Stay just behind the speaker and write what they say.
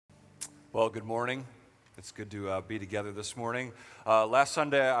Well, good morning. It's good to be together this morning. Last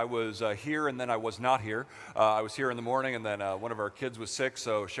Sunday I was here and then I was not here. I was here in the morning and then one of our kids was sick,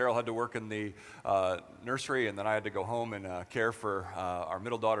 so Cheryl had to work in the nursery and then I had to go home and care for our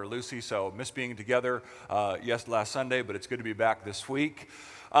middle daughter Lucy, so missed being together last Sunday, but it's good to be back this week.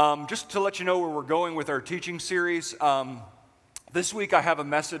 Just to let you know where we're going with our teaching series, this week I have a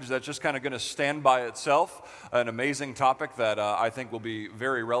message that's just kind of going to stand by itself, an amazing topic that I think will be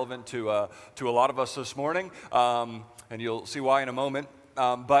very relevant to a lot of us this morning, and you'll see why in a moment.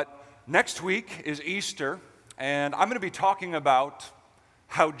 But next week is Easter, and I'm going to be talking about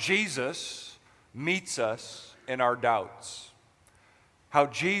how Jesus meets us in our doubts. How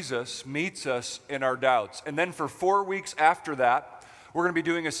Jesus meets us in our doubts. And then for 4 weeks after that, we're going to be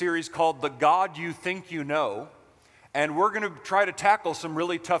doing a series called The God You Think You Know. And we're going to try to tackle some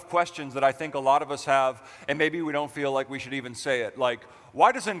really tough questions that I think a lot of us have, and maybe we don't feel like we should even say it. Like,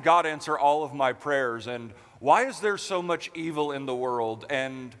 why doesn't God answer all of my prayers? And why is there so much evil in the world?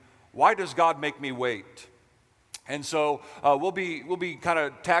 And why does God make me wait? And so we'll be kind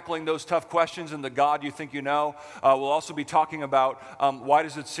of tackling those tough questions in the God You Think You Know. We'll also be talking about why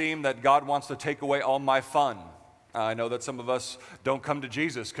does it seem that God wants to take away all my fun? I know that some of us don't come to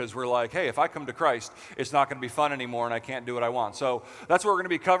Jesus because we're like, hey, if I come to Christ, it's not going to be fun anymore and I can't do what I want. So that's what we're going to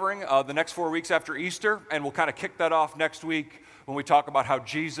be covering the next 4 weeks after Easter, and we'll kind of kick that off next week when we talk about how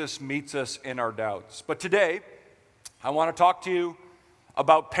Jesus meets us in our doubts. But today, I want to talk to you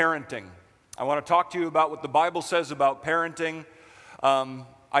about parenting. I want to talk to you about what the Bible says about parenting.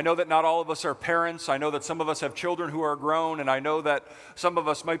 I know that not all of us are parents. I know that some of us have children who are grown, and I know that some of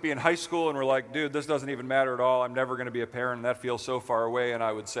us might be in high school and we're like, dude, this doesn't even matter at all. I'm never going to be a parent, and that feels so far away. And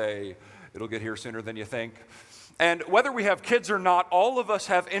I would say it'll get here sooner than you think. And whether we have kids or not, all of us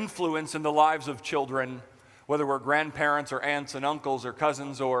have influence in the lives of children, whether we're grandparents or aunts and uncles or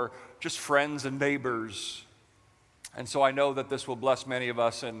cousins or just friends and neighbors. And so I know that this will bless many of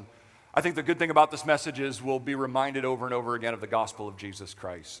us, and I think the good thing about this message is we'll be reminded over and over again of the gospel of Jesus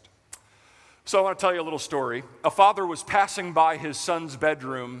Christ. So I want to tell you a little story. A father was passing by his son's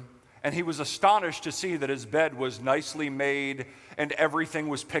bedroom, and he was astonished to see that his bed was nicely made and everything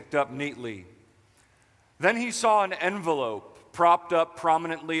was picked up neatly. Then he saw an envelope propped up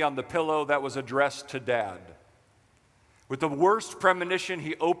prominently on the pillow that was addressed to Dad. With the worst premonition,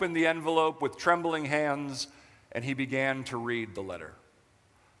 he opened the envelope with trembling hands, and he began to read the letter.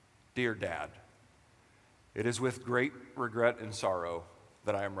 Dear Dad, it is with great regret and sorrow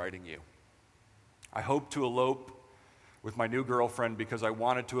that I am writing you. I hope to elope with my new girlfriend because I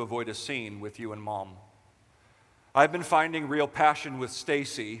wanted to avoid a scene with you and Mom. I've been finding real passion with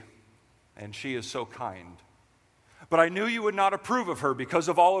Stacy, and she is so kind. But I knew you would not approve of her because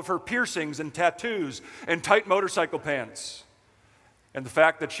of all of her piercings and tattoos and tight motorcycle pants, and the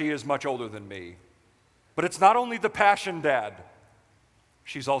fact that she is much older than me. But it's not only the passion, Dad.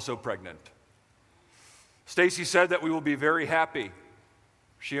 She's also pregnant. Stacy said that we will be very happy.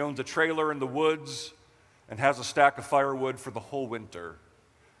 She owns a trailer in the woods and has a stack of firewood for the whole winter.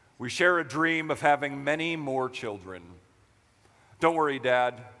 We share a dream of having many more children. Don't worry,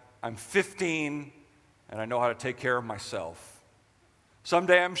 Dad. I'm 15 and I know how to take care of myself.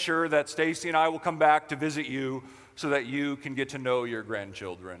 Someday I'm sure that Stacy and I will come back to visit you so that you can get to know your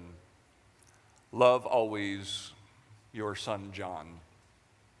grandchildren. Love always, your son John.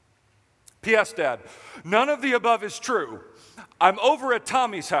 P.S. Dad, none of the above is true. I'm over at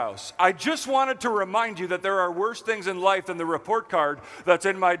Tommy's house. I just wanted to remind you that there are worse things in life than the report card that's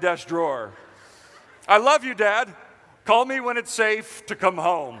in my desk drawer. I love you, Dad. Call me when it's safe to come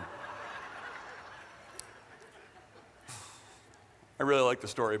home. I really like the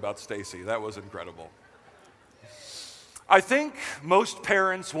story about Stacy. That was incredible. I think most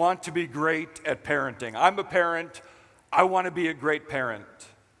parents want to be great at parenting. I'm a parent. I want to be a great parent.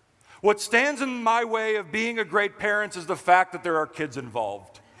 What stands in my way of being a great parent is the fact that there are kids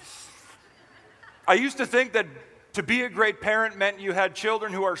involved. I used to think that to be a great parent meant you had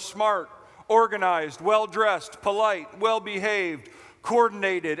children who are smart, organized, well-dressed, polite, well-behaved,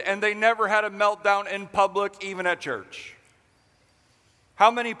 coordinated, and they never had a meltdown in public, even at church. How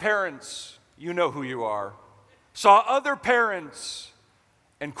many parents, you know who you are, saw other parents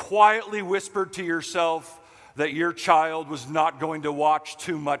and quietly whispered to yourself that your child was not going to watch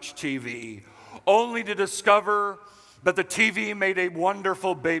too much TV, only to discover that the TV made a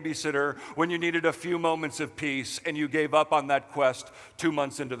wonderful babysitter when you needed a few moments of peace and you gave up on that quest 2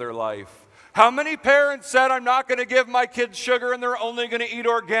 months into their life? How many parents said, I'm not going to give my kids sugar and they're only going to eat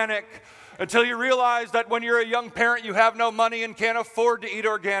organic, until you realize that when you're a young parent, you have no money and can't afford to eat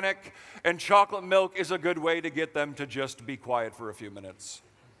organic, and chocolate milk is a good way to get them to just be quiet for a few minutes?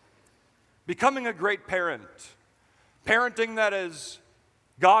 Becoming a great parent, parenting that is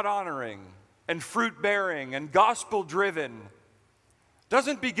God-honoring and fruit-bearing and gospel-driven,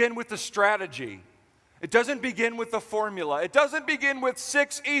 doesn't begin with the strategy. It doesn't begin with the formula. It doesn't begin with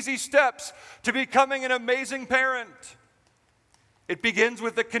 6 easy steps to becoming an amazing parent. It begins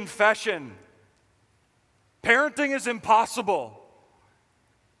with the confession. Parenting is impossible.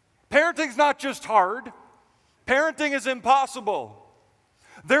 Parenting's not just hard. Parenting is impossible.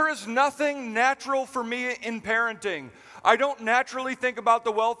 There is nothing natural for me in parenting. I don't naturally think about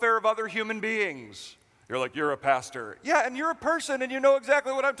the welfare of other human beings. You're like, you're a pastor. Yeah, and you're a person, and you know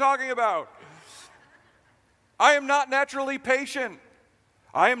exactly what I'm talking about. I am not naturally patient.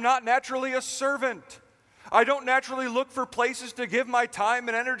 I am not naturally a servant. I don't naturally look for places to give my time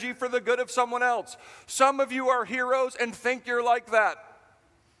and energy for the good of someone else. Some of you are heroes and think you're like that.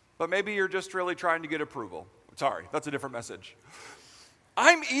 But maybe you're just really trying to get approval. Sorry, that's a different message.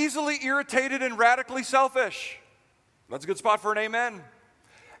 I'm easily irritated and radically selfish. That's a good spot for an amen.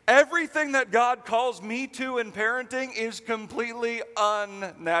 Everything that God calls me to in parenting is completely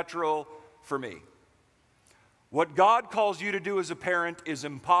unnatural for me. What God calls you to do as a parent is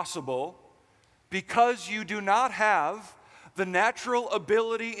impossible because you do not have the natural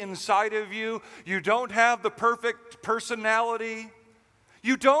ability inside of you. You don't have the perfect personality.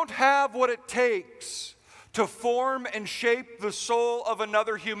 You don't have what it takes to form and shape the soul of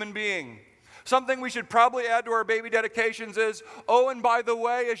another human being. Something we should probably add to our baby dedications is, oh, and by the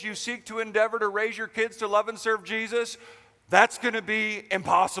way, as you seek to endeavor to raise your kids to love and serve Jesus, that's going to be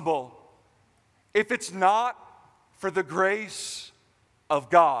impossible. If it's not for the grace of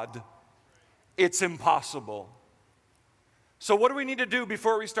God, it's impossible. So what do we need to do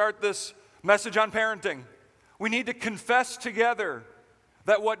before we start this message on parenting? We need to confess together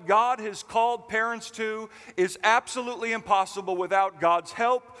that what God has called parents to is absolutely impossible without God's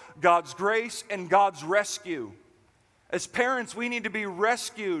help, God's grace, and God's rescue. As parents, we need to be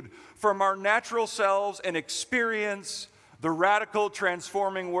rescued from our natural selves and experience the radical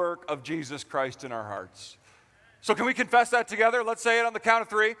transforming work of Jesus Christ in our hearts. So can we confess that together? Let's say it on the count of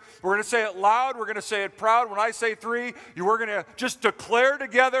 3. We're going to say it loud. We're going to say it proud. When I say 3, we're going to just declare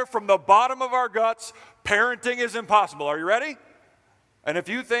together from the bottom of our guts, parenting is impossible. Are you ready? And if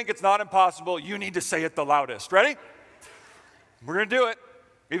you think it's not impossible, you need to say it the loudest. Ready? We're going to do it.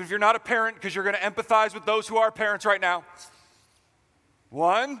 Even if you're not a parent, because you're going to empathize with those who are parents right now.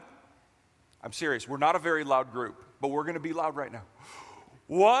 1. I'm serious. We're not a very loud group, but we're going to be loud right now.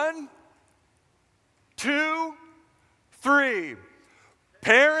 1, 2, 3.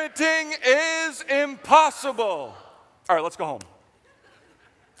 Parenting is impossible. All right, let's go home.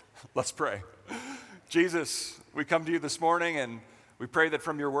 Let's pray. Jesus, we come to you this morning and we pray that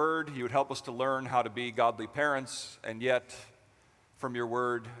from your word you would help us to learn how to be godly parents, and yet from your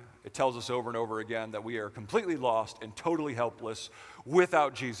word it tells us over and over again that we are completely lost and totally helpless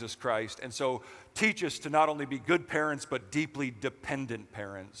without Jesus Christ. And so teach us to not only be good parents but deeply dependent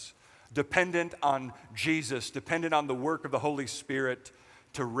parents. Dependent on Jesus, dependent on the work of the Holy Spirit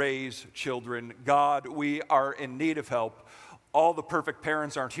to raise children. God, we are in need of help. All the perfect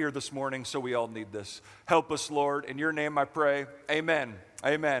parents aren't here this morning, so we all need this. Help us, Lord. In your name I pray. Amen.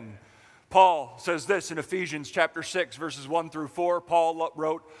 Amen. Paul says this in Ephesians chapter 6, verses 1 through 4. Paul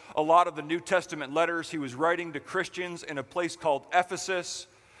wrote a lot of the New Testament letters. He was writing to Christians in a place called Ephesus.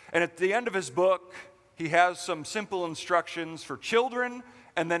 And at the end of his book, he has some simple instructions for children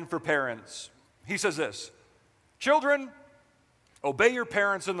and then for parents. He says this: children, obey your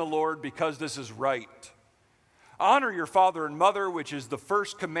parents in the Lord because this is right. Honor your father and mother, which is the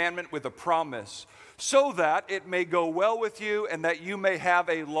first commandment with a promise, so that it may go well with you and that you may have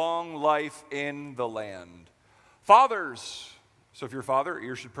a long life in the land. Fathers, so if you're a father,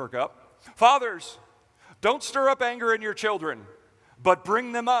 ears should perk up. Fathers, don't stir up anger in your children, but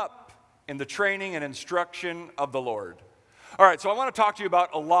bring them up in the training and instruction of the Lord. All right, so I want to talk to you about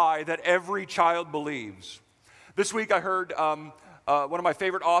a lie that every child believes. This week I heard one of my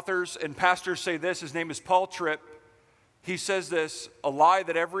favorite authors and pastors say this. His name is Paul Tripp. He says this: a lie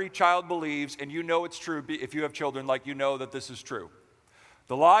that every child believes, and you know it's true if you have children, like you know that this is true.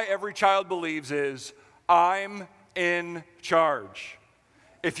 The lie every child believes is, I'm in charge.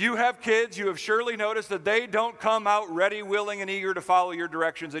 If you have kids, you have surely noticed that they don't come out ready, willing, and eager to follow your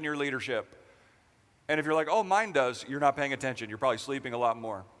directions and your leadership. And if you're like, oh, mine does, you're not paying attention. You're probably sleeping a lot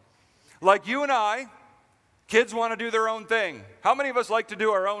more. Like you and I, kids want to do their own thing. How many of us like to do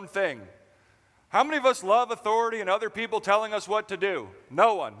our own thing? How many of us love authority and other people telling us what to do?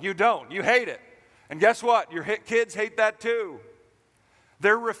 No one. You don't. You hate it. And guess what? Your kids hate that too.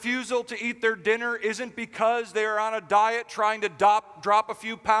 Their refusal to eat their dinner isn't because they are on a diet trying to drop a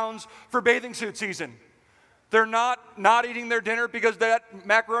few pounds for bathing suit season. They're not eating their dinner because that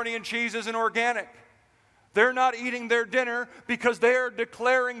macaroni and cheese isn't organic. They're not eating their dinner because they are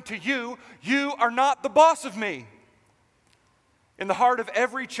declaring to you, you are not the boss of me. In the heart of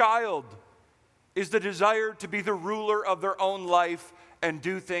every child is the desire to be the ruler of their own life and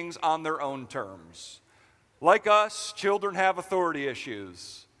do things on their own terms. Like us, children have authority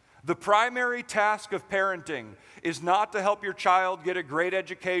issues. The primary task of parenting is not to help your child get a great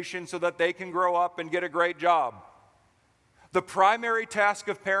education so that they can grow up and get a great job. The primary task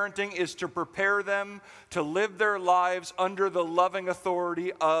of parenting is to prepare them to live their lives under the loving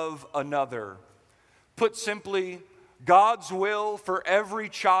authority of another. Put simply, God's will for every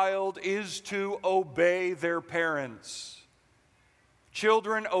child is to obey their parents.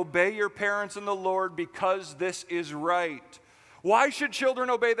 Children, obey your parents in the Lord because this is right. Why should children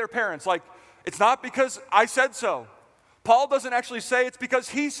obey their parents? It's not because I said so. Paul doesn't actually say it's because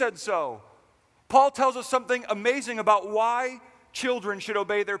he said so. Paul tells us something amazing about why children should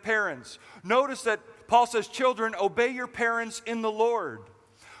obey their parents. Notice that Paul says, children, obey your parents in the Lord.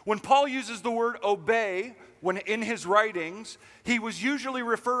 When Paul uses the word obey, when in his writings, he was usually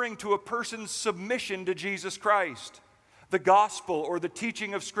referring to a person's submission to Jesus Christ, the gospel or the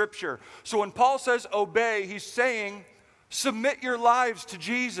teaching of Scripture. So when Paul says obey, he's saying submit your lives to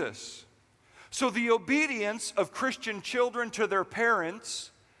Jesus. So the obedience of Christian children to their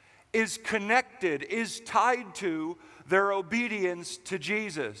parents is connected, is tied to their obedience to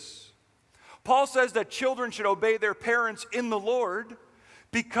Jesus. Paul says that children should obey their parents in the Lord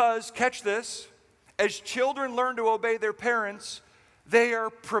because, catch this, as children learn to obey their parents, they are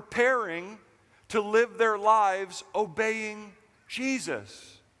preparing to live their lives obeying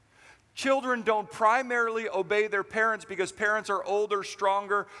Jesus. Children don't primarily obey their parents because parents are older,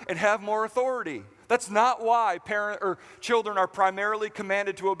 stronger, and have more authority. That's not why children are primarily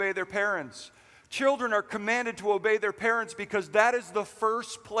commanded to obey their parents. Children are commanded to obey their parents because that is the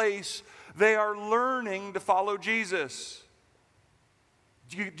first place they are learning to follow Jesus.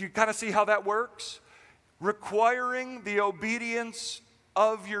 Do you kind of see how that works? Requiring the obedience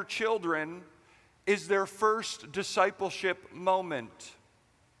of your children is their first discipleship moment.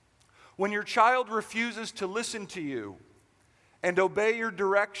 When your child refuses to listen to you and obey your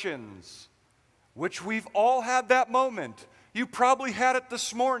directions, which we've all had that moment. You probably had it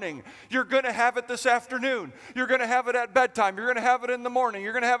this morning. You're going to have it this afternoon. You're going to have it at bedtime. You're going to have it in the morning.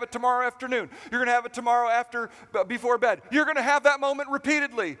 You're going to have it tomorrow afternoon. You're going to have it tomorrow before bed. You're going to have that moment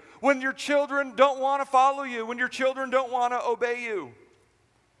repeatedly when your children don't want to follow you, when your children don't want to obey you.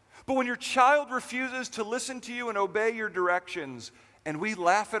 But when your child refuses to listen to you and obey your directions, and we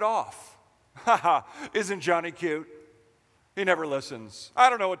laugh it off, haha, isn't Johnny cute? He never listens. I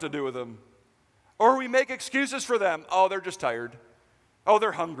don't know what to do with him. Or we make excuses for them. Oh, they're just tired. Oh,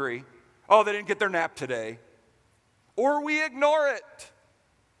 they're hungry. Oh, they didn't get their nap today. Or we ignore it.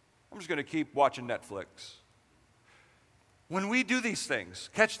 I'm just going to keep watching Netflix. When we do these things,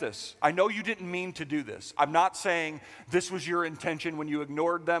 catch this. I know you didn't mean to do this. I'm not saying this was your intention when you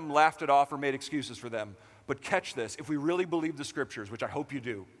ignored them, laughed it off, or made excuses for them. But catch this. If we really believe the Scriptures, which I hope you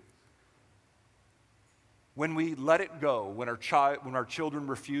do, when we let it go, when our children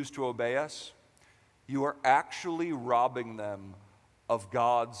refuse to obey us, you are actually robbing them of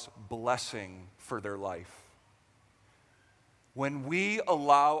God's blessing for their life. When we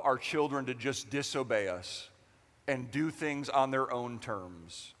allow our children to just disobey us and do things on their own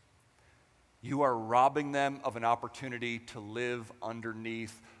terms, you are robbing them of an opportunity to live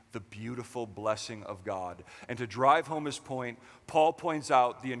underneath the beautiful blessing of God. And to drive home his point, Paul points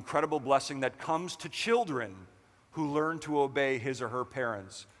out the incredible blessing that comes to children who learn to obey his or her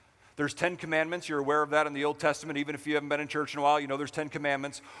parents. There's 10 commandments. You're aware of that in the Old Testament. Even if you haven't been in church in a while, you know there's 10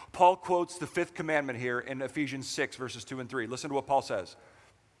 commandments. Paul quotes the 5th commandment here in Ephesians 6, verses 2 and 3. Listen to what Paul says.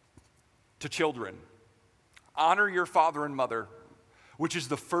 To children, honor your father and mother, which is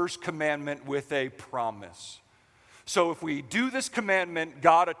the first commandment with a promise. So if we do this commandment,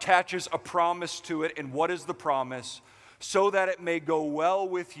 God attaches a promise to it. And what is the promise? So that it may go well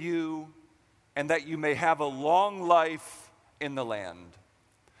with you and that you may have a long life in the land.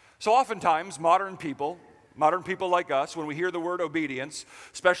 So oftentimes, modern people like us, when we hear the word obedience,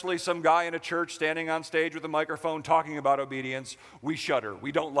 especially some guy in a church standing on stage with a microphone talking about obedience, we shudder.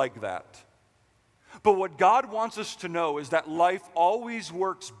 We don't like that. But what God wants us to know is that life always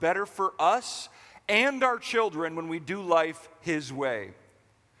works better for us and our children when we do life His way.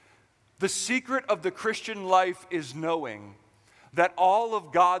 The secret of the Christian life is knowing that all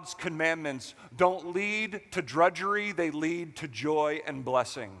of God's commandments don't lead to drudgery, they lead to joy and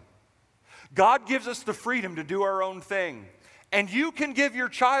blessing. God gives us the freedom to do our own thing. And you can give your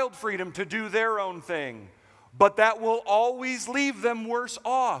child freedom to do their own thing, but that will always leave them worse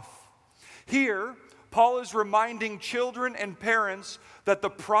off. Here, Paul is reminding children and parents that the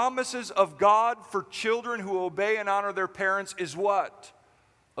promises of God for children who obey and honor their parents is what?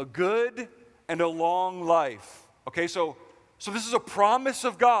 A good and a long life. Okay, so this is a promise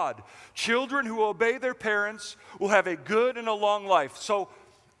of God. Children who obey their parents will have a good and a long life. So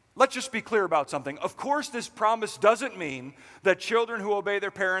let's just be clear about something. Of course, this promise doesn't mean that children who obey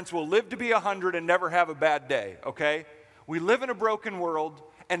their parents will live to be 100 and never have a bad day, okay? We live in a broken world,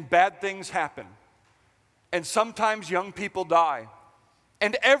 and bad things happen. And sometimes young people die.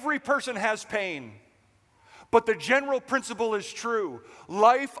 And every person has pain. But the general principle is true.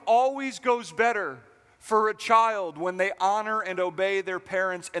 Life always goes better for a child when they honor and obey their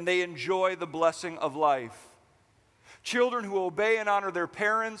parents and they enjoy the blessing of life. Children who obey and honor their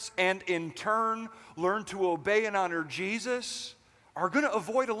parents and in turn learn to obey and honor Jesus are going to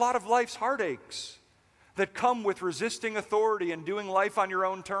avoid a lot of life's heartaches that come with resisting authority and doing life on your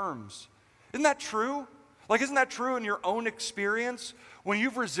own terms. Isn't that true? Isn't that true in your own experience? When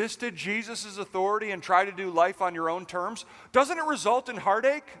you've resisted Jesus' authority and tried to do life on your own terms, doesn't it result in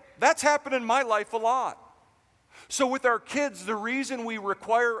heartache? That's happened in my life a lot. So with our kids, the reason we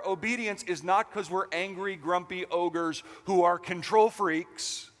require obedience is not because we're angry, grumpy ogres who are control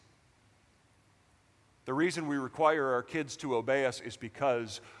freaks. The reason we require our kids to obey us is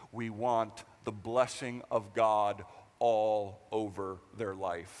because we want the blessing of God all over their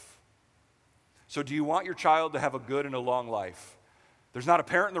life. So do you want your child to have a good and a long life? There's not a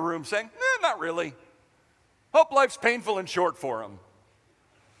parent in the room saying, not really. Hope life's painful and short for them.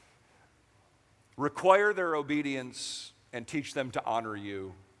 Require their obedience and teach them to honor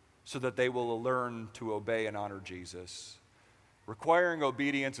you so that they will learn to obey and honor Jesus. Requiring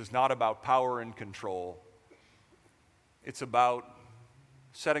obedience is not about power and control. It's about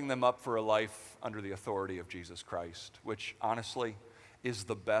setting them up for a life under the authority of Jesus Christ, which honestly is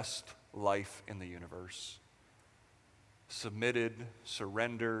the best life in the universe. Submitted,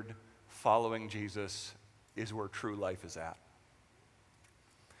 surrendered, following Jesus is where true life is at.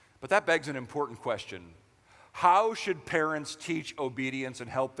 But that begs an important question. How should parents teach obedience and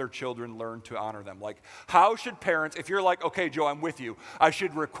help their children learn to honor them? How should parents, if you're like, okay, Joe, I'm with you, I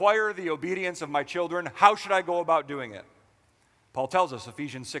should require the obedience of my children, how should I go about doing it? Paul tells us,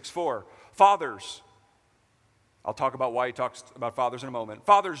 Ephesians 6:4, fathers, I'll talk about why he talks about fathers in a moment.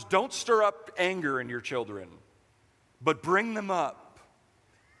 Fathers, don't stir up anger in your children, but bring them up.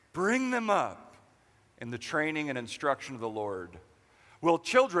 Bring them up in the training and instruction of the Lord. Well,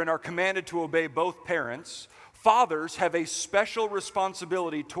 children are commanded to obey both parents. Fathers have a special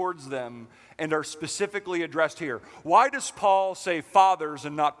responsibility towards them and are specifically addressed here. Why does Paul say fathers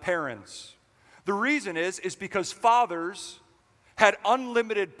and not parents? The reason is because fathers had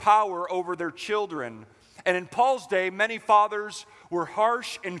unlimited power over their children. And in Paul's day, many fathers were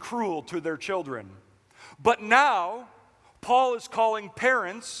harsh and cruel to their children. But now, Paul is calling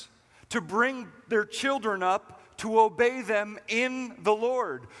parents to bring their children up to obey them in the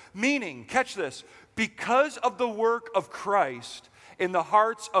Lord. Meaning, catch this, because of the work of Christ in the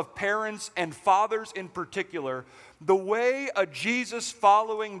hearts of parents and fathers in particular, the way a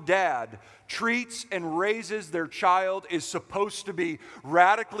Jesus-following dad treats and raises their child is supposed to be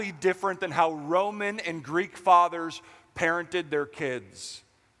radically different than how Roman and Greek fathers parented their kids.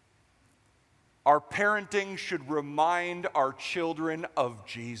 Our parenting should remind our children of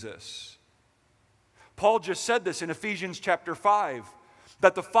Jesus. Paul just said this in Ephesians chapter 5,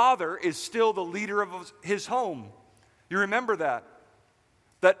 that the father is still the leader of his home. You remember that?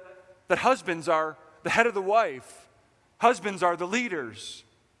 That husbands are the head of the wife. Husbands are the leaders.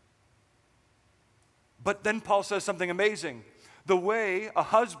 But then Paul says something amazing. The way a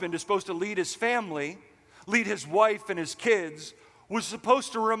husband is supposed to lead his family, lead his wife and his kids, was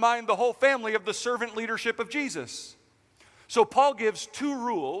supposed to remind the whole family of the servant leadership of Jesus. So Paul gives 2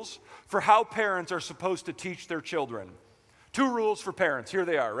 rules for how parents are supposed to teach their children. 2 rules for parents. Here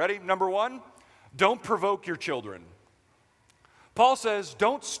they are. Ready? Number 1, don't provoke your children. Paul says,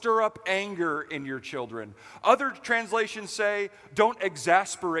 don't stir up anger in your children. Other translations say, don't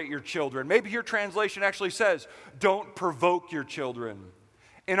exasperate your children. Maybe your translation actually says, don't provoke your children.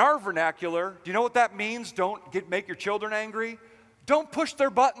 In our vernacular, do you know what that means? Make your children angry. Don't push their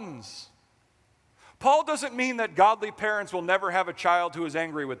buttons. Paul doesn't mean that godly parents will never have a child who is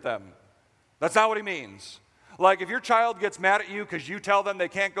angry with them. That's not what he means. Like if your child gets mad at you because you tell them they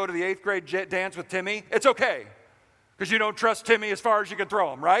can't go to the 8th grade dance with Timmy, it's okay. because you don't trust Timmy as far as you can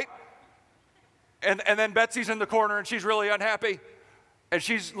throw him, right? And then Betsy's in the corner and she's really unhappy. And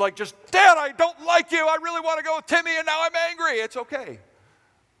she's like, just, Dad, I don't like you. I really want to go with Timmy and now I'm angry. It's okay,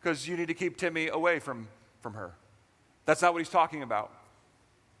 because you need to keep Timmy away from her. That's not what he's talking about.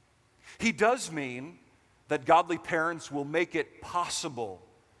 He does mean that godly parents will make it possible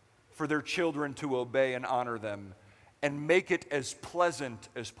for their children to obey and honor them and make it as pleasant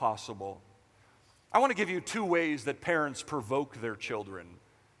as possible. I want to give you 2 ways that parents provoke their children.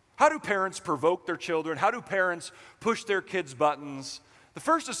 How do parents provoke their children? How do parents push their kids' buttons? The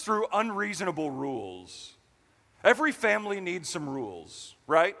first is through unreasonable rules. Every family needs some rules,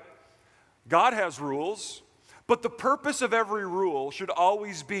 right? God has rules, but the purpose of every rule should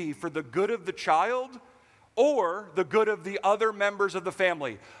always be for the good of the child or the good of the other members of the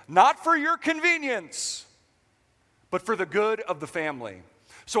family. Not for your convenience, but for the good of the family.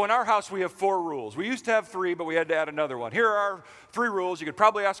 So in our house, we have 4 rules. We used to have 3, but we had to add another one. Here are our 3 rules. You could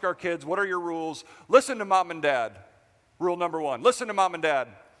probably ask our kids, what are your rules? Listen to mom and dad. Rule number 1, listen to mom and dad.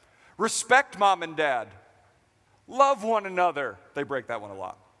 Respect mom and dad. Love one another. They break that one a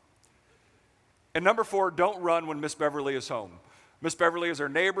lot. And number 4, don't run when Miss Beverly is home. Miss Beverly is our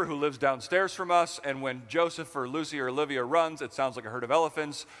neighbor who lives downstairs from us, and when Joseph or Lucy or Olivia runs, it sounds like a herd of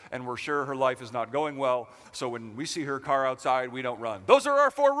elephants, and we're sure her life is not going well. So when we see her car outside, we don't run. Those are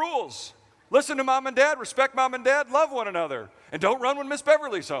our 4 rules. Listen to mom and dad, respect mom and dad, love one another, and don't run when Miss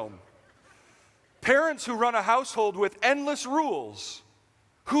Beverly's home. Parents who run a household with endless rules,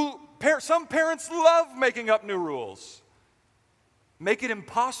 some parents love making up new rules, make it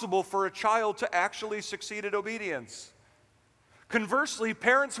impossible for a child to actually succeed at obedience. Conversely,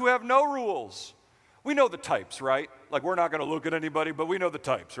 parents who have no rules, we know the types, right? Like, we're not going to look at anybody, but we know the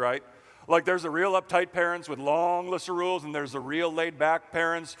types, right? Like, there's the real uptight parents with long lists of rules, and there's the real laid-back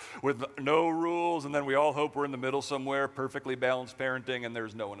parents with no rules, and then we all hope we're in the middle somewhere, perfectly balanced parenting, and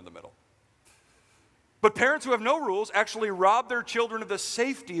there's no one in the middle. But parents who have no rules actually rob their children of the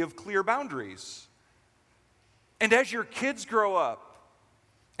safety of clear boundaries. And as your kids grow up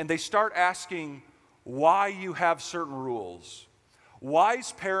and they start asking why you have certain rules,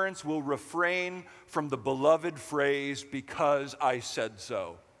 wise parents will refrain from the beloved phrase, because I said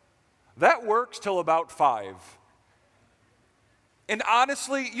so. That works till about 5. And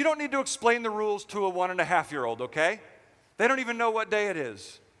honestly, you don't need to explain the rules to a 1.5-year-old, okay? They don't even know what day it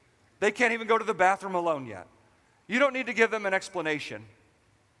is. They can't even go to the bathroom alone yet. You don't need to give them an explanation.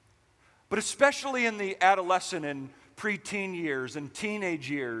 But especially in the adolescent and preteen years and teenage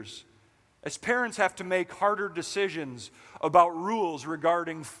years, as parents have to make harder decisions about rules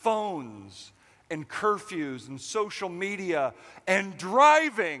regarding phones and curfews and social media and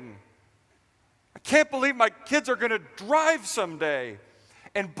driving. I can't believe my kids are going to drive someday.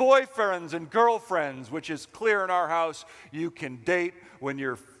 And boyfriends and girlfriends, which is clear in our house, you can date when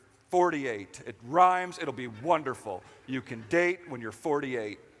you're 48. It rhymes, it'll be wonderful. You can date when you're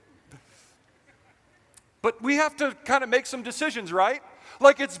 48. But we have to kind of make some decisions, right?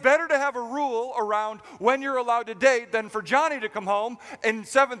 Like, it's better to have a rule around when you're allowed to date than for Johnny to come home in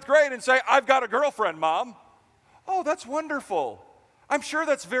 7th grade and say, I've got a girlfriend, Mom. Oh, that's wonderful. I'm sure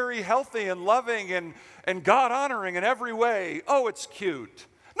that's very healthy and loving and God-honoring in every way. Oh, it's cute.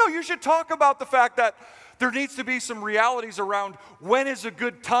 No, you should talk about the fact that there needs to be some realities around when is a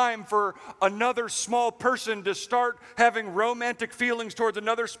good time for another small person to start having romantic feelings towards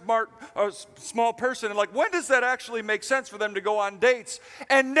another small person. And like, when does that actually make sense for them to go on dates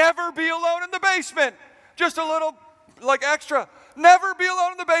and never be alone in the basement? Just a little, like, extra. Never be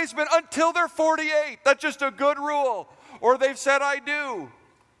alone in the basement until they're 48. That's just a good rule. Or they've said, I do.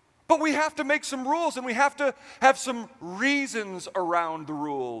 But we have to make some rules, and we have to have some reasons around the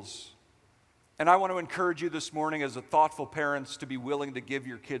rules. And I want to encourage you this morning as a thoughtful parents to be willing to give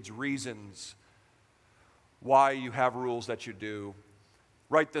your kids reasons why you have rules that you do.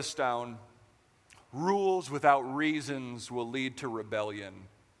 Write this down. Rules without reasons will lead to rebellion.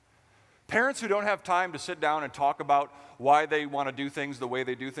 Parents who don't have time to sit down and talk about why they want to do things the way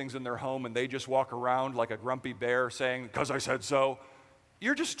they do things in their home, and they just walk around like a grumpy bear saying, because I said so,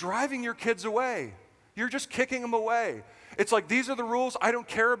 you're just driving your kids away. You're just kicking them away. It's like, these are the rules. I don't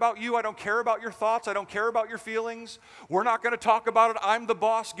care about you. I don't care about your thoughts. I don't care about your feelings. We're not going to talk about it. I'm the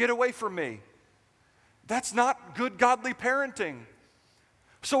boss. Get away from me. That's not good, godly parenting.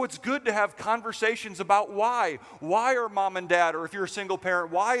 So it's good to have conversations about why. Why are mom and dad, or if you're a single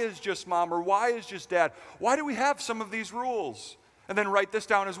parent, why is just mom or why is just dad? Why do we have some of these rules? And then write this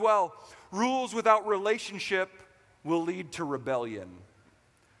down as well. Rules without relationship will lead to rebellion.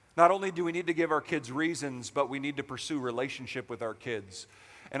 Not only do we need to give our kids reasons, but we need to pursue relationship with our kids.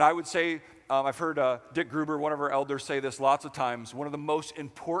 And I would say, I've heard Dick Gruber, one of our elders, say this lots of times. One of the most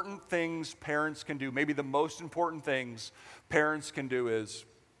important things parents can do, maybe the most important things parents can do is,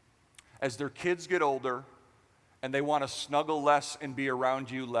 as their kids get older and they want to snuggle less and be around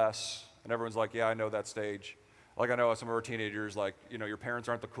you less, and everyone's like, yeah, I know that stage. Like I know some of our teenagers, like, your parents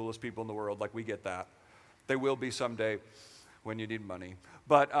aren't the coolest people in the world. Like, we get that. They will be someday when you need money.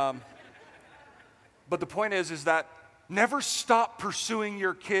 But the point is that never stop pursuing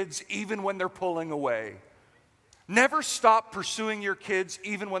your kids even when they're pulling away. Never stop pursuing your kids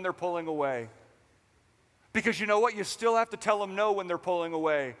even when they're pulling away. Because you know what? You still have to tell them no when they're pulling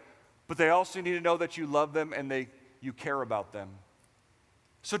away. But they also need to know that you love them and you care about them.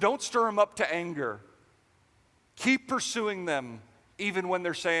 So don't stir them up to anger. Keep pursuing them even when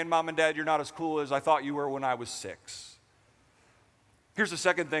they're saying, Mom and Dad, you're not as cool as I thought you were when I was 6. Here's the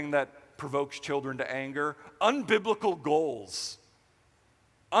second thing that provokes children to anger: unbiblical goals.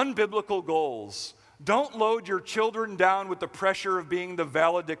 Unbiblical goals. Don't load your children down with the pressure of being the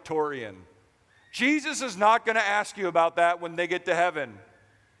valedictorian. Jesus is not going to ask you about that when they get to heaven.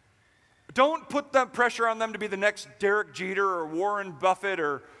 Don't put that pressure on them to be the next Derek Jeter or Warren Buffett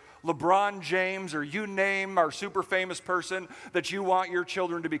or LeBron James or you name our super famous person that you want your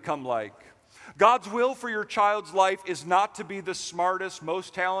children to become like. God's will for your child's life is not to be the smartest,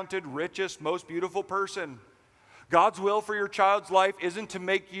 most talented, richest, most beautiful person. God's will for your child's life isn't to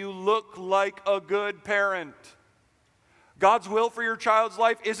make you look like a good parent. God's will for your child's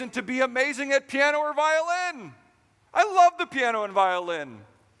life isn't to be amazing at piano or violin. I love the piano and violin.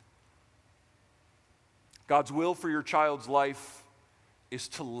 God's will for your child's life is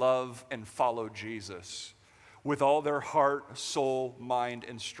to love and follow Jesus with all their heart, soul, mind,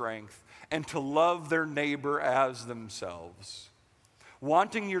 and strength, and to love their neighbor as themselves.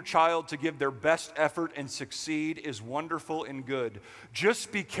 Wanting your child to give their best effort and succeed is wonderful and good.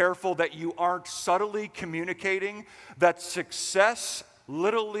 Just be careful that you aren't subtly communicating that success,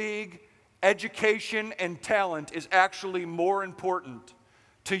 little league, education, and talent is actually more important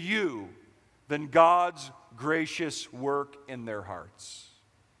to you than God's gracious work in their hearts.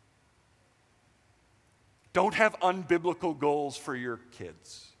 Don't have unbiblical goals for your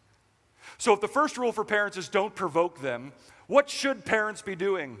kids. So if the first rule for parents is don't provoke them, what should parents be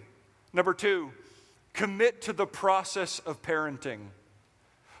doing? Number 2, commit to the process of parenting.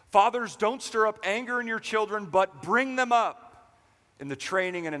 Fathers, don't stir up anger in your children, but bring them up in the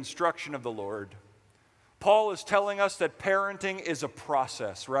training and instruction of the Lord. Paul is telling us that parenting is a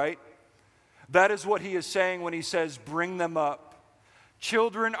process, right? That is what he is saying when he says, bring them up.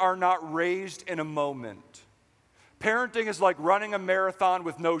 Children are not raised in a moment. Parenting is like running a marathon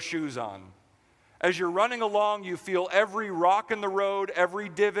with no shoes on. As you're running along, you feel every rock in the road, every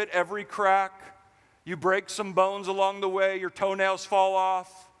divot, every crack. You break some bones along the way, your toenails fall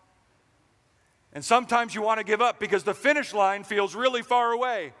off. And sometimes you want to give up because the finish line feels really far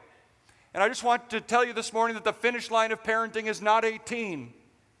away. And I just want to tell you this morning that the finish line of parenting is not 18.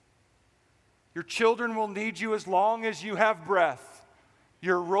 Your children will need you as long as you have breath.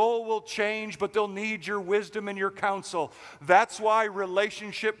 Your role will change, but they'll need your wisdom and your counsel. That's why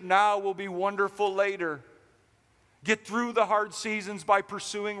relationship now will be wonderful later. Get through the hard seasons by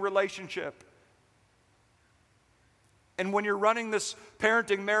pursuing relationship. And when you're running this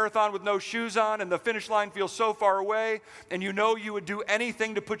parenting marathon with no shoes on and the finish line feels so far away, and you know you would do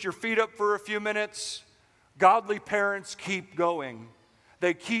anything to put your feet up for a few minutes, godly parents keep going.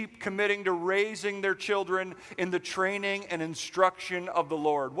 They keep committing to raising their children in the training and instruction of the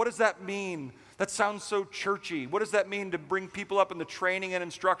Lord. What does that mean? That sounds so churchy. What does that mean to bring people up in the training and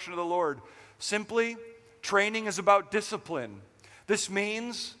instruction of the Lord? Simply, training is about discipline. This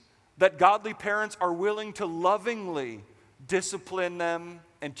means that godly parents are willing to lovingly discipline them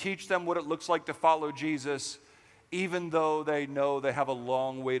and teach them what it looks like to follow Jesus, even though they know they have a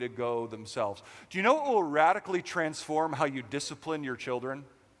long way to go themselves. Do you know what will radically transform how you discipline your children?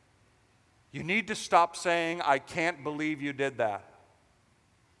 You need to stop saying, I can't believe you did that.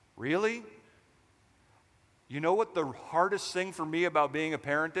 Really? You know what the hardest thing for me about being a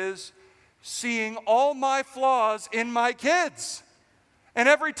parent is? Seeing all my flaws in my kids. And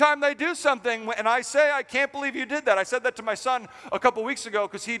every time they do something, and I say, I can't believe you did that. I said that to my son a couple weeks ago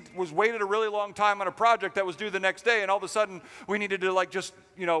because he was waited a really long time on a project that was due the next day, and all of a sudden we needed to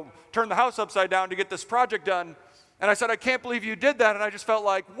turn the house upside down to get this project done. And I said, I can't believe you did that. And I just felt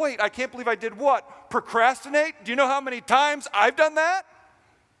like, wait, I can't believe I did what? Procrastinate? Do you know how many times I've done that?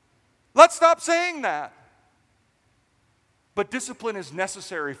 Let's stop saying that. But discipline is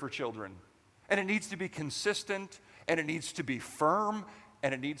necessary for children, and it needs to be consistent, and it needs to be firm,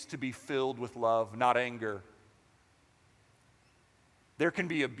 and it needs to be filled with love, not anger. There can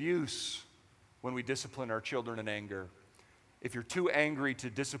be abuse when we discipline our children in anger. If you're too angry to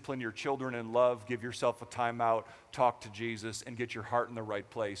discipline your children in love, give yourself a timeout, talk to Jesus, and get your heart in the right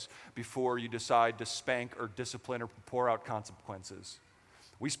place before you decide to spank or discipline or pour out consequences.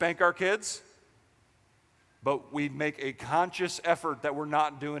 We spank our kids, but we make a conscious effort that we're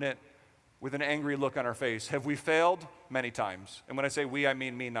not doing it with an angry look on our face. Have we failed? Many times. And when I say we, I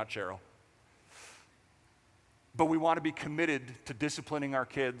mean me, not Cheryl. But we want to be committed to disciplining our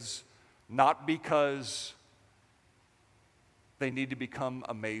kids, not because they need to become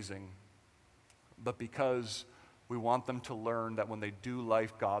amazing, but because we want them to learn that when they do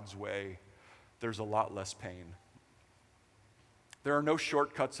life God's way, there's a lot less pain. There are no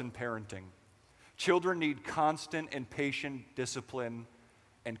shortcuts in parenting. Children need constant and patient discipline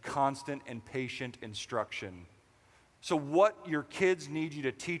and constant and patient instruction. So what your kids need you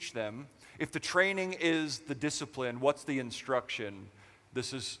to teach them, if the training is the discipline, what's the instruction?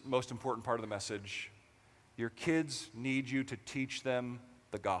 This is the most important part of the message. Your kids need you to teach them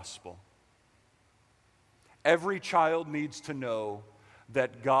the gospel. Every child needs to know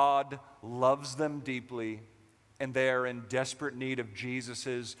that God loves them deeply and they are in desperate need of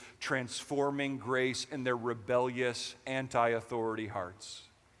Jesus' transforming grace in their rebellious, anti-authority hearts.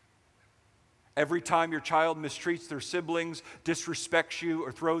 Every time your child mistreats their siblings, disrespects you,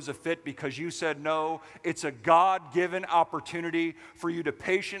 or throws a fit because you said no, it's a God-given opportunity for you to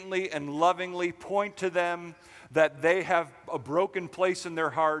patiently and lovingly point to them that they have a broken place in their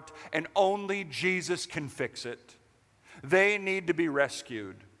heart and only Jesus can fix it. They need to be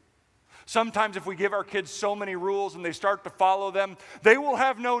rescued. Sometimes if we give our kids so many rules and they start to follow them, they will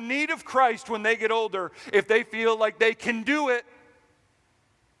have no need of Christ when they get older if they feel like they can do it.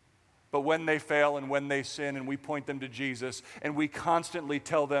 But when they fail and when they sin and we point them to Jesus and we constantly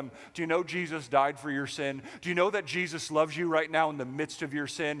tell them, do you know Jesus died for your sin? Do you know that Jesus loves you right now in the midst of your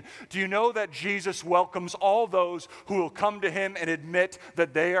sin? Do you know that Jesus welcomes all those who will come to him and admit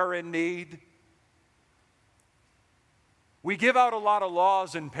that they are in need? We give out a lot of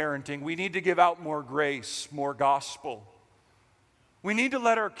laws in parenting. We need to give out more grace, more gospel. We need to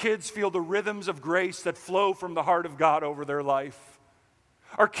let our kids feel the rhythms of grace that flow from the heart of God over their life.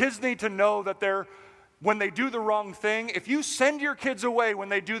 Our kids need to know that when they do the wrong thing, if you send your kids away when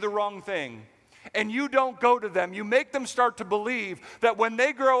they do the wrong thing and you don't go to them, you make them start to believe that when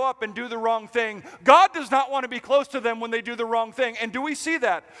they grow up and do the wrong thing, God does not want to be close to them when they do the wrong thing. And do we see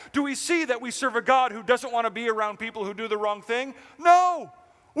that? Do we see that we serve a God who doesn't want to be around people who do the wrong thing? No.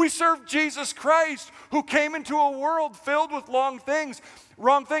 We serve Jesus Christ, who came into a world filled with wrong things.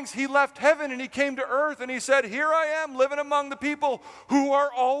 He left heaven and he came to earth and he said, here I am living among the people who are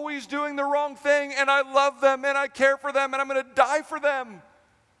always doing the wrong thing, and I love them and I care for them and I'm going to die for them.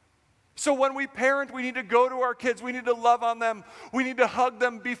 So when we parent, we need to go to our kids. We need to love on them. We need to hug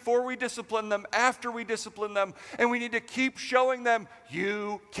them before we discipline them, after we discipline them. And we need to keep showing them,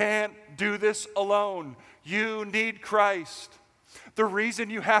 you can't do this alone. You need Christ. The reason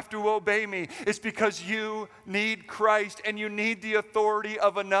you have to obey me is because you need Christ and you need the authority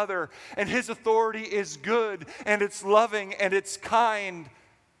of another. And his authority is good and it's loving and it's kind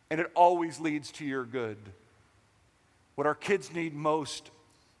and it always leads to your good. What our kids need most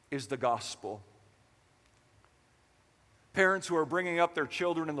is the gospel. Parents who are bringing up their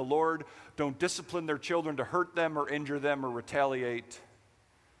children in the Lord don't discipline their children to hurt them or injure them or retaliate.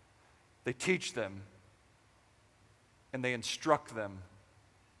 They teach them. And they instruct them,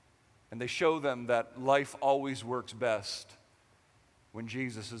 and they show them that life always works best when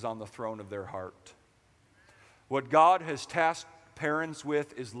Jesus is on the throne of their heart. What God has tasked parents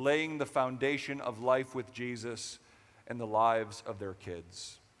with is laying the foundation of life with Jesus in the lives of their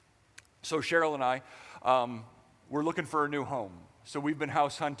kids. So Cheryl and I, we're looking for a new home. So we've been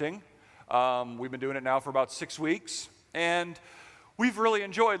house hunting. We've been doing it now for about 6 weeks, and we've really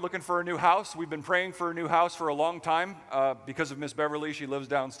enjoyed looking for a new house. We've been praying for a new house for a long time because of Miss Beverly. She lives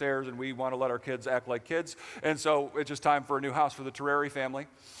downstairs, and we want to let our kids act like kids. And so it's just time for a new house for the Terrari family.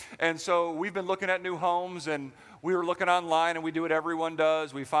 And so we've been looking at new homes, and we were looking online, and we do what everyone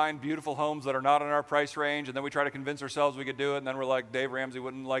does. We find beautiful homes that are not in our price range, and then we try to convince ourselves we could do it, and then we're like, Dave Ramsey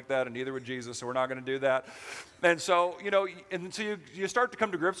wouldn't like that, and neither would Jesus, so we're not going to do that. And so, you start to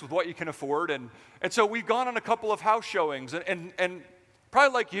come to grips with what you can afford, and so we've gone on a couple of house showings, and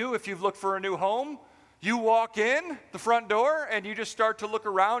probably like you, if you've looked for a new home, you walk in the front door, and you just start to look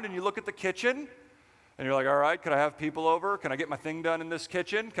around, and you look at the kitchen, and you're like, all right, can I have people over? Can I get my thing done in this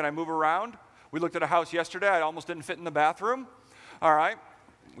kitchen? Can I move around? We looked at a house yesterday. I almost didn't fit in the bathroom. All right.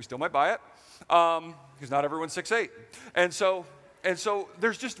 We still might buy it because not everyone's 6'8". And so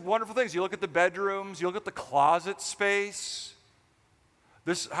there's just wonderful things. You look at the bedrooms. You look at the closet space.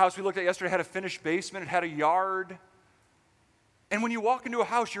 This house we looked at yesterday had a finished basement. It had a yard. And when you walk into a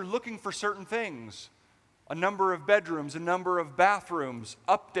house, you're looking for certain things. A number of bedrooms, a number of bathrooms,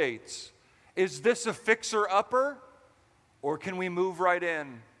 updates. Is this a fixer-upper, or can we move right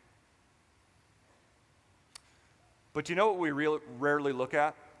in? But you know what we rarely look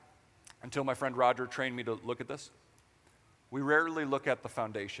at? Until my friend Roger trained me to look at this. We rarely look at the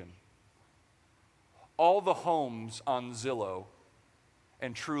foundation. All the homes on Zillow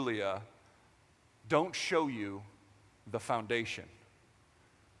and Trulia don't show you the foundation.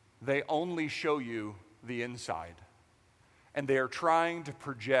 They only show you the inside. And they are trying to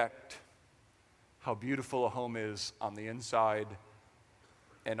project how beautiful a home is on the inside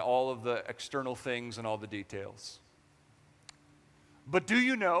and all of the external things and all the details. But do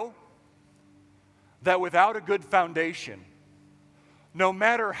you know that without a good foundation, no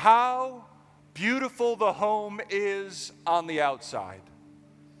matter how beautiful the home is on the outside,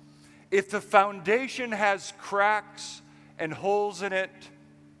 if the foundation has cracks and holes in it,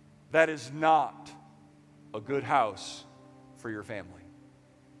 that is not a good house for your family.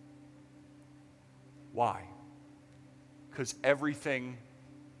 Why? Because everything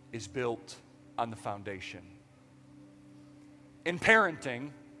is built on the foundation. In parenting,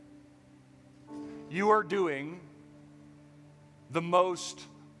 you are doing the most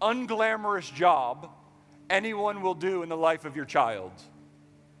unglamorous job anyone will do in the life of your child.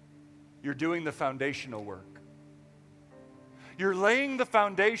 You're doing the foundational work. You're laying the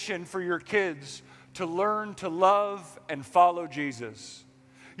foundation for your kids to learn to love and follow Jesus.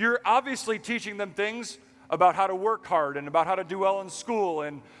 You're obviously teaching them things about how to work hard and about how to do well in school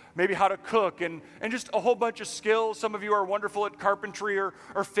and maybe how to cook and just a whole bunch of skills. Some of you are wonderful at carpentry or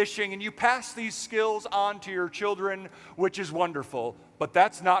fishing, and you pass these skills on to your children, which is wonderful, but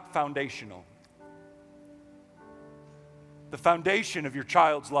that's not foundational. The foundation of your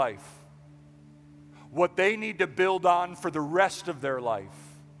child's life, what they need to build on for the rest of their life,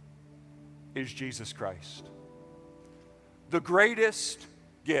 is Jesus Christ. The greatest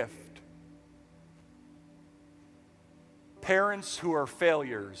gift parents who are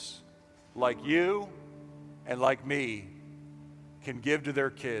failures, like you and like me, can give to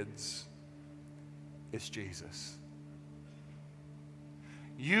their kids is Jesus.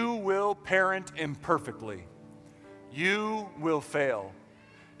 You will parent imperfectly. You will fail.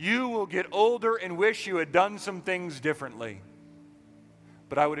 You will get older and wish you had done some things differently.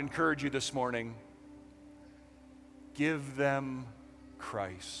 But I would encourage you this morning, give them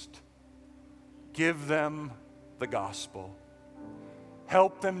Christ. Give them the gospel.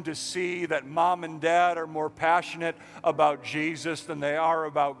 Help them to see that mom and dad are more passionate about Jesus than they are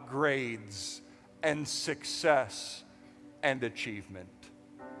about grades and success and achievement.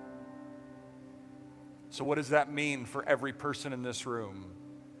 So what does that mean for every person in this room?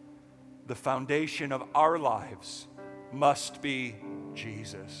 The foundation of our lives must be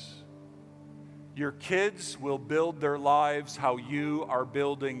Jesus. Your kids will build their lives how you are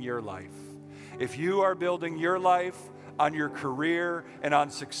building your life. If you are building your life on your career and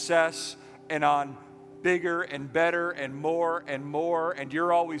on success and on bigger and better and more, and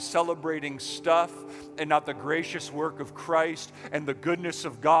you're always celebrating stuff and not the gracious work of Christ and the goodness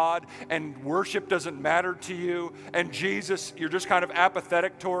of God, and worship doesn't matter to you, and Jesus, you're just kind of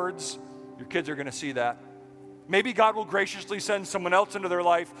apathetic towards, your kids are going to see that. Maybe God will graciously send someone else into their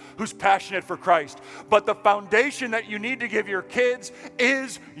life who's passionate for Christ. But the foundation that you need to give your kids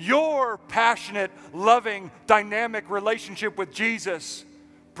is your passionate, loving, dynamic relationship with Jesus.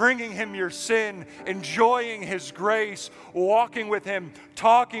 Bringing Him your sin, enjoying His grace, walking with Him,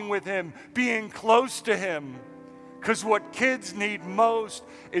 talking with Him, being close to Him. Because what kids need most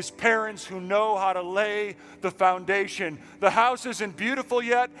is parents who know how to lay the foundation. The house isn't beautiful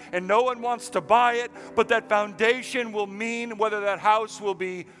yet, and no one wants to buy it, but that foundation will mean whether that house will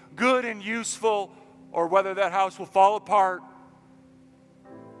be good and useful or whether that house will fall apart.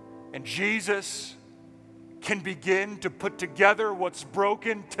 And Jesus can begin to put together what's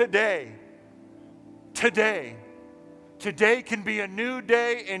broken today. Today. Today can be a new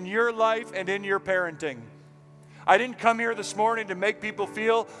day in your life and in your parenting. I didn't come here this morning to make people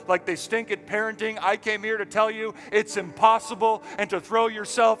feel like they stink at parenting. I came here to tell you it's impossible and to throw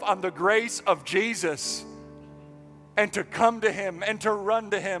yourself on the grace of Jesus and to come to Him and to run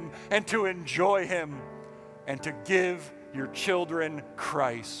to Him and to enjoy Him and to give your children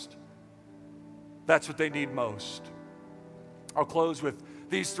Christ. That's what they need most. I'll close with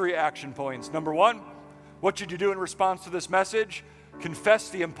these 3 action points. Number 1, what should you do in response to this message? Confess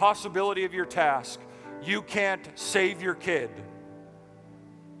the impossibility of your task. You can't save your kid.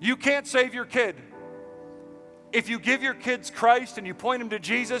 You can't save your kid. If you give your kids Christ and you point them to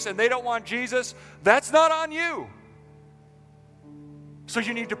Jesus and they don't want Jesus, that's not on you. So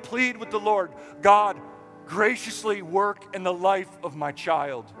you need to plead with the Lord, God, graciously work in the life of my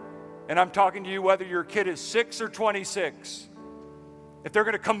child. And I'm talking to you whether your kid is 6 or 26. If they're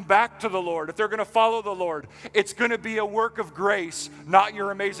going to come back to the Lord, if they're going to follow the Lord, it's going to be a work of grace, not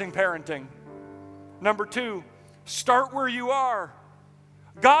your amazing parenting. Number 2, start where you are.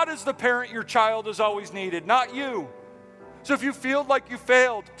 God is the parent your child has always needed, not you. So if you feel like you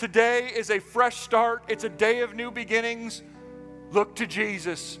failed, today is a fresh start. It's a day of new beginnings. Look to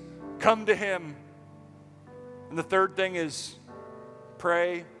Jesus. Come to Him. And the third thing is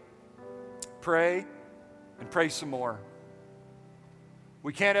pray, and pray some more.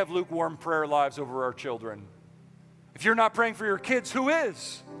 We can't have lukewarm prayer lives over our children. If you're not praying for your kids, who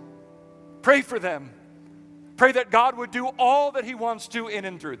is? Pray for them. Pray that God would do all that He wants to in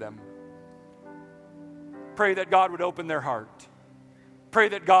and through them. Pray that God would open their heart. Pray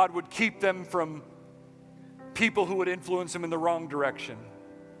that God would keep them from people who would influence them in the wrong direction.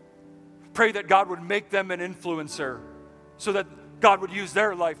 Pray that God would make them an influencer so that God would use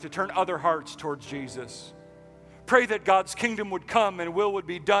their life to turn other hearts towards Jesus. Pray that God's kingdom would come and will would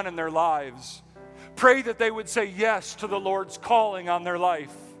be done in their lives. Pray that they would say yes to the Lord's calling on their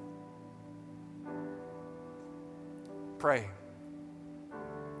life. Pray.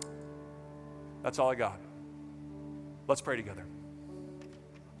 That's all I got. Let's pray together.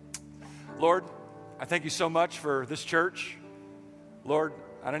 Lord, I thank you so much for this church. Lord,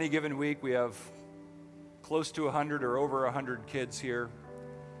 on any given week we have close to 100 or over 100 kids here.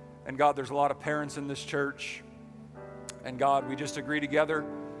 And God, there's a lot of parents in this church. And God, we just agree together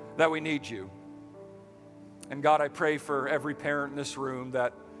that we need you. And God, I pray for every parent in this room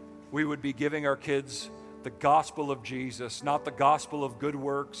that we would be giving our kids the gospel of Jesus, not the gospel of good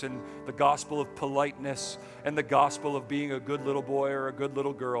works and the gospel of politeness and the gospel of being a good little boy or a good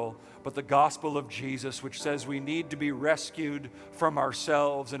little girl, but the gospel of Jesus, which says we need to be rescued from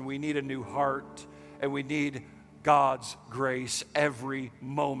ourselves and we need a new heart and we need God's grace every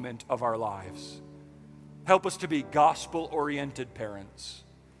moment of our lives. Help us to be gospel-oriented parents.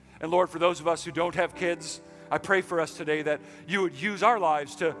 And Lord, for those of us who don't have kids, I pray for us today that you would use our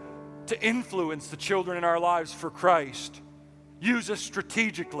lives to influence the children in our lives for Christ. Use us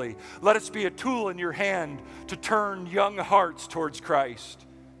strategically. Let us be a tool in your hand to turn young hearts towards Christ.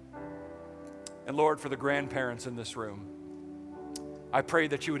 And Lord, for the grandparents in this room, I pray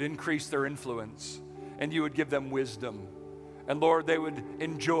that you would increase their influence and you would give them wisdom. And Lord, they would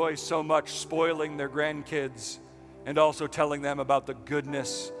enjoy so much spoiling their grandkids and also telling them about the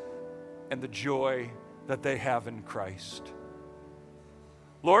goodness and the joy that they have in Christ.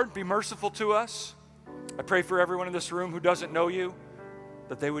 Lord, be merciful to us. I pray for everyone in this room who doesn't know you,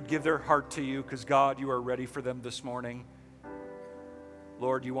 that they would give their heart to you because, God, you are ready for them this morning.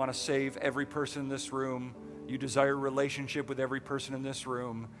 Lord, you want to save every person in this room. You desire a relationship with every person in this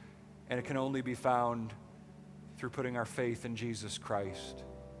room, and it can only be found through putting our faith in Jesus Christ.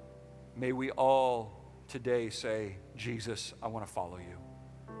 May we all today say, Jesus, I want to follow you.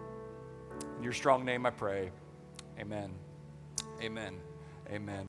 In your strong name I pray. Amen. Amen. Amen.